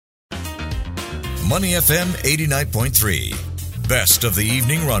Money FM 89.3. Best of the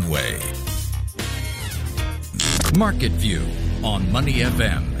evening runway. Market View on Money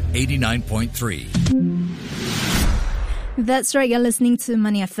FM 89.3. That's right, you're listening to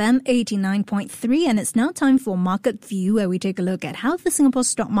Money FM 89.3, and it's now time for Market View, where we take a look at how the Singapore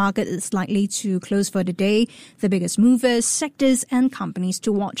stock market is likely to close for the day, the biggest movers, sectors and companies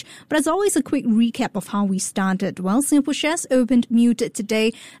to watch. But as always, a quick recap of how we started. Well, Singapore shares opened muted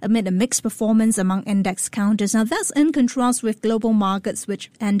today amid a mixed performance among index counters. Now, that's in contrast with global markets, which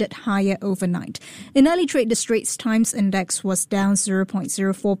ended higher overnight. In early trade, the Straits Times Index was down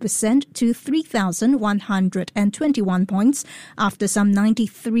 0.04% to 3,121 points. After some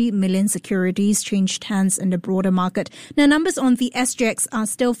 93 million securities changed hands in the broader market. Now, numbers on the SGX are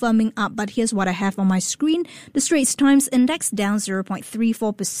still firming up, but here's what I have on my screen. The Straits Times Index down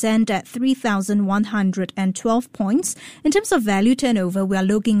 0.34% at 3,112 points. In terms of value turnover, we are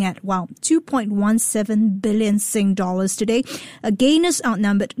looking at, 2.17 billion Sing dollars today. Gainers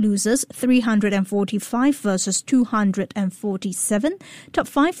outnumbered losers, 345 versus 247. Top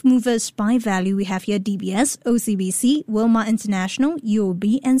 5 movers by value, we have here DBS, OCBC, Wilmar International,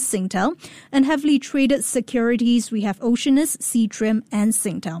 UOB and Singtel. And heavily traded securities, we have Oceanus, Seatrim and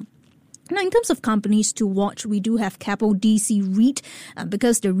Singtel. Now, in terms of companies to watch, we do have Keppel DC Reit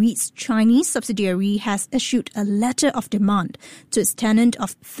because the Reit's Chinese subsidiary has issued a letter of demand to its tenant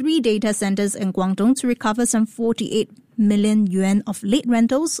of 3 data centers in Guangdong to recover some 48 million yuan of late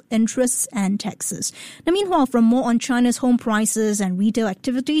rentals, interests and taxes. Now, meanwhile, from more on China's home prices and retail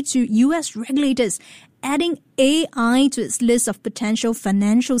activity to US regulators adding AI to its list of potential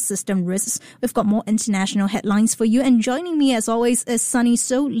financial system risks. We've got more international headlines for you. And joining me, as always, is Sunny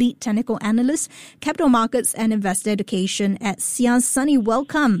So, lead technical analyst, capital markets and investor education at SIAS. Sunny,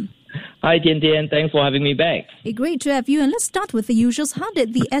 welcome. Hi, Tian. Thanks for having me back. Great to have you. And let's start with the usuals. How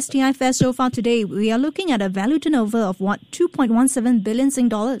did the STI fare so far today? We are looking at a value turnover of 2.17 billion Sing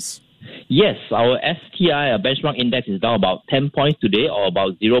dollars. Yes, our STI benchmark index is down about 10 points today, or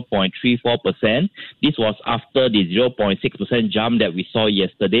about 0.34%. This was after the 0.6% jump that we saw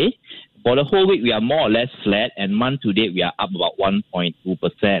yesterday. For the whole week, we are more or less flat, and month to date, we are up about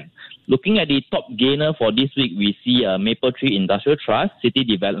 1.2%. Looking at the top gainer for this week, we see Mapletree Industrial Trust, City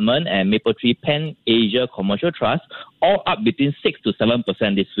Development, and Mapletree Pan Asia Commercial Trust, all up between 6 to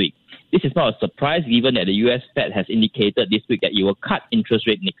 7% this week. This is not a surprise given that the US Fed has indicated this week that it will cut interest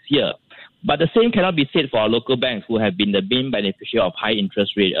rate next year. But the same cannot be said for our local banks, who have been the main beneficiary of high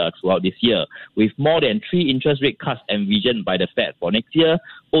interest rate throughout this year. With more than 3 interest rate cuts envisioned by the Fed for next year,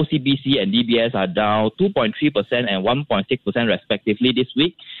 OCBC and DBS are down 2.3% and 1.6% respectively this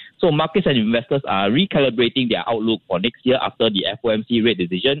week. So markets and investors are recalibrating their outlook for next year after the FOMC rate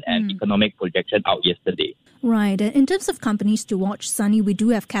decision and economic projection out yesterday. Right. In terms of companies to watch, Sunny, we do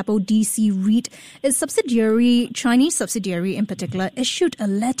have Keppel DC Reit. Its subsidiary, Chinese subsidiary in particular, issued a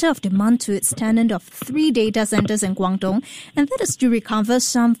letter of demand to its tenant of 3 data centers in Guangdong, and that is to recover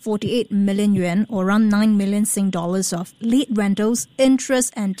some 48 million yuan, or around 9 million Sing dollars of late rentals,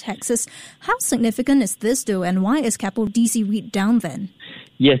 interest and taxes. How significant is this though, and why is Keppel DC Reit down then?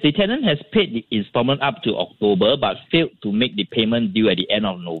 Yes, the tenant has paid the installment up to October but failed to make the payment due at the end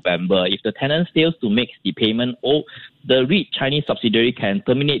of November. If the tenant fails to make the payment, the REIT Chinese subsidiary can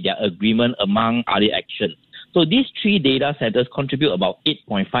terminate their agreement among other actions. So these 3 data centers contribute about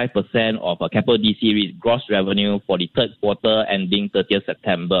 8.5% of Keppel DC REIT's gross revenue for the third quarter ending 30th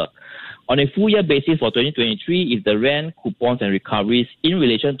September. On a full year basis for 2023, if the rent, coupons and recoveries in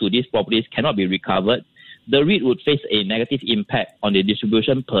relation to these properties cannot be recovered, the REIT would face a negative impact on the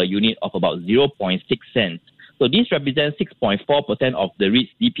distribution per unit of about 0.6 cents. So this represents 6.4% of the REIT's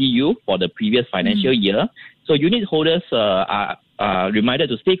DPU for the previous financial year. So unit holders are reminded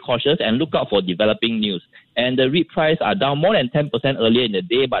to stay cautious and look out for developing news. And the REIT price are down more than 10% earlier in the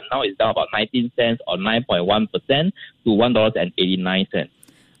day, but now it's down about 19 cents or 9.1% to $1.89.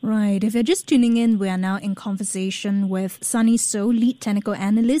 Right. If you're just tuning in, we are now in conversation with Sunny So, lead technical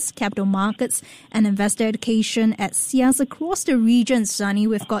analyst, capital markets and investor education at SIAS across the region. Sunny,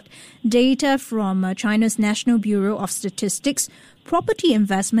 we've got data from China's National Bureau of Statistics. Property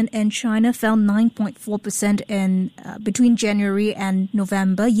investment in China fell 9.4% in between January and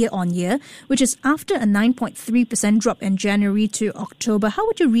November year on year, which is after a 9.3% drop in January to October. How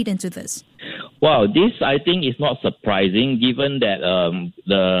would you read into this? Wow, this I think is not surprising given that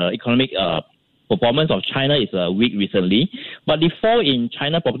the economic performance of China is weak recently. But the fall in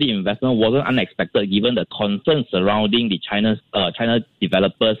China property investment wasn't unexpected given the concerns surrounding the China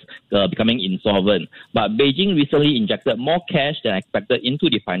developers becoming insolvent. But Beijing recently injected more cash than expected into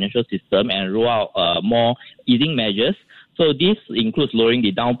the financial system and rolled out more easing measures. So this includes lowering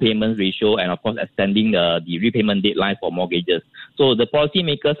the down payment ratio and, of course, extending the repayment deadline for mortgages. So the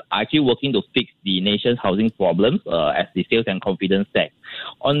policymakers are actually working to fix the nation's housing problems as the sales and confidence sags.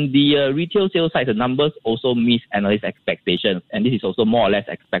 On the retail sales side, the numbers also miss analyst expectations, and this is also more or less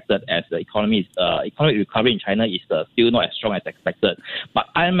expected as the economic recovery in China is still not as strong as expected. But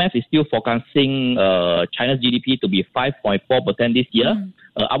IMF is still forecasting China's GDP to be 5.4% this year,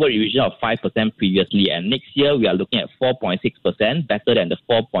 our revision of 5% previously, and next year we are looking at 4.6%, better than the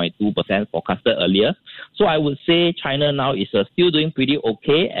 4.2% forecasted earlier. So I would say China now is still doing pretty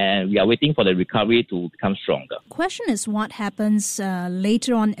okay, and we are waiting for the recovery to become stronger. Question is what happens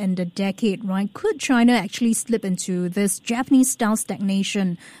later on in the decade, right? Could China actually slip into this Japanese-style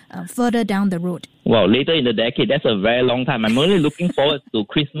stagnation further down the road? Well, later in the decade, that's a very long time. I'm only looking forward to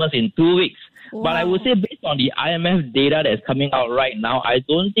Christmas in 2 weeks. Wow. But I would say based on the IMF data that's coming out right now, I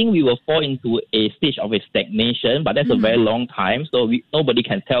don't think we will fall into a stage of a stagnation, but that's a very long time, so nobody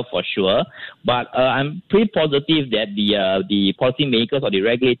can tell for sure. But I'm pretty positive that the policymakers or the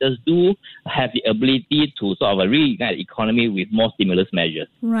regulators do have the ability to sort of reignite the economy with more stimulus measures.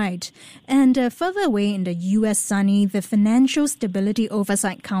 Right. And further away in the US, Sunny, the Financial Stability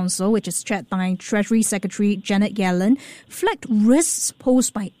Oversight Council, which is chaired by Treasury Secretary Janet Yellen, flagged risks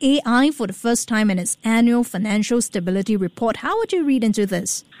posed by AI for the first time in its annual financial stability report. How would you read into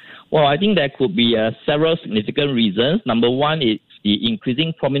this? Well, I think there could be several significant reasons. Number one is the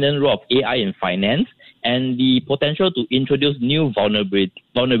increasing prominent role of AI in finance and the potential to introduce new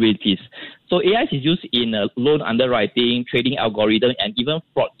vulnerabilities. So AI is used in loan underwriting, trading algorithms, and even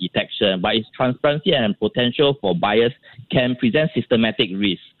fraud detection, but its transparency and potential for bias can present systematic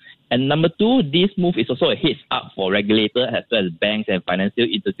risks. And number two, this move is also a heads up for regulators as well as banks and financial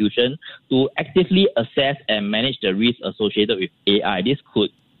institutions to actively assess and manage the risks associated with AI. This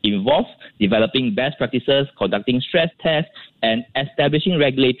could involve developing best practices, conducting stress tests, and establishing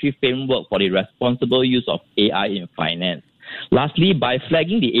regulatory framework for the responsible use of AI in finance. Lastly, by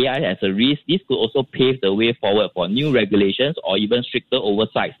flagging the AI as a risk, this could also pave the way forward for new regulations or even stricter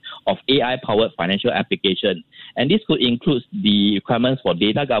oversight of AI-powered financial applications. And this could include the requirements for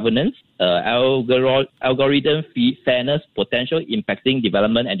data governance, algorithm fairness, potential impacting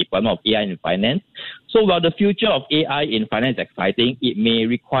development and deployment of AI in finance. So while the future of AI in finance is exciting, it may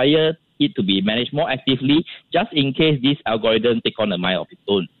require it to be managed more actively just in case these algorithms take on a mind of its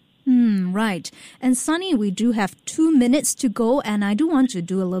own. Right. And Sunny, we do have 2 minutes to go, and I do want to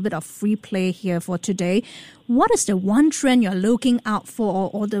do a little bit of free play here for today. What is the one trend you're looking out for,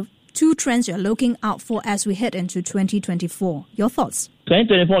 or the two trends you're looking out for as we head into 2024? Your thoughts?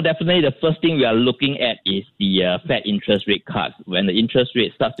 2024, definitely the first thing we are looking at is the Fed interest rate cuts. When the interest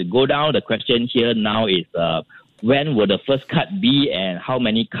rate starts to go down, the question here now is when will the first cut be and how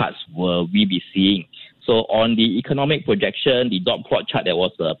many cuts will we be seeing? So on the economic projection, the dot plot chart that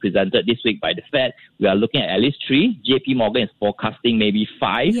was presented this week by the Fed, we are looking at least 3. JP Morgan is forecasting maybe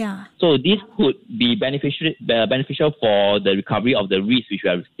 5. Yeah. So this could be beneficial for the recovery of the REITs, which we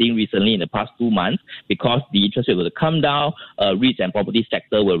have seen recently in the past 2 months, because the interest rate will come down, REITs and property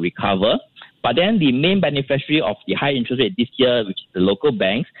sector will recover. But then the main beneficiary of the high interest rate this year, which is the local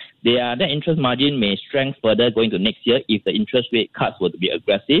banks, their net interest margin may strengthen further going to next year if the interest rate cuts were to be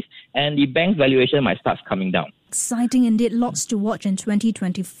aggressive, and the bank's valuation might start coming down. Exciting indeed. Lots to watch in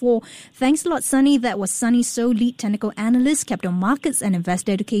 2024. Thanks a lot, Sunny. That was Sunny So, Lead Technical Analyst, Capital Markets and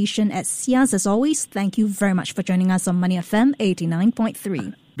Investor Education at SIAS. As always, thank you very much for joining us on Money FM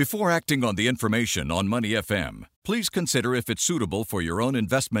 89.3. Before acting on the information on Money FM, please consider if it's suitable for your own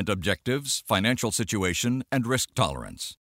investment objectives, financial situation, and risk tolerance.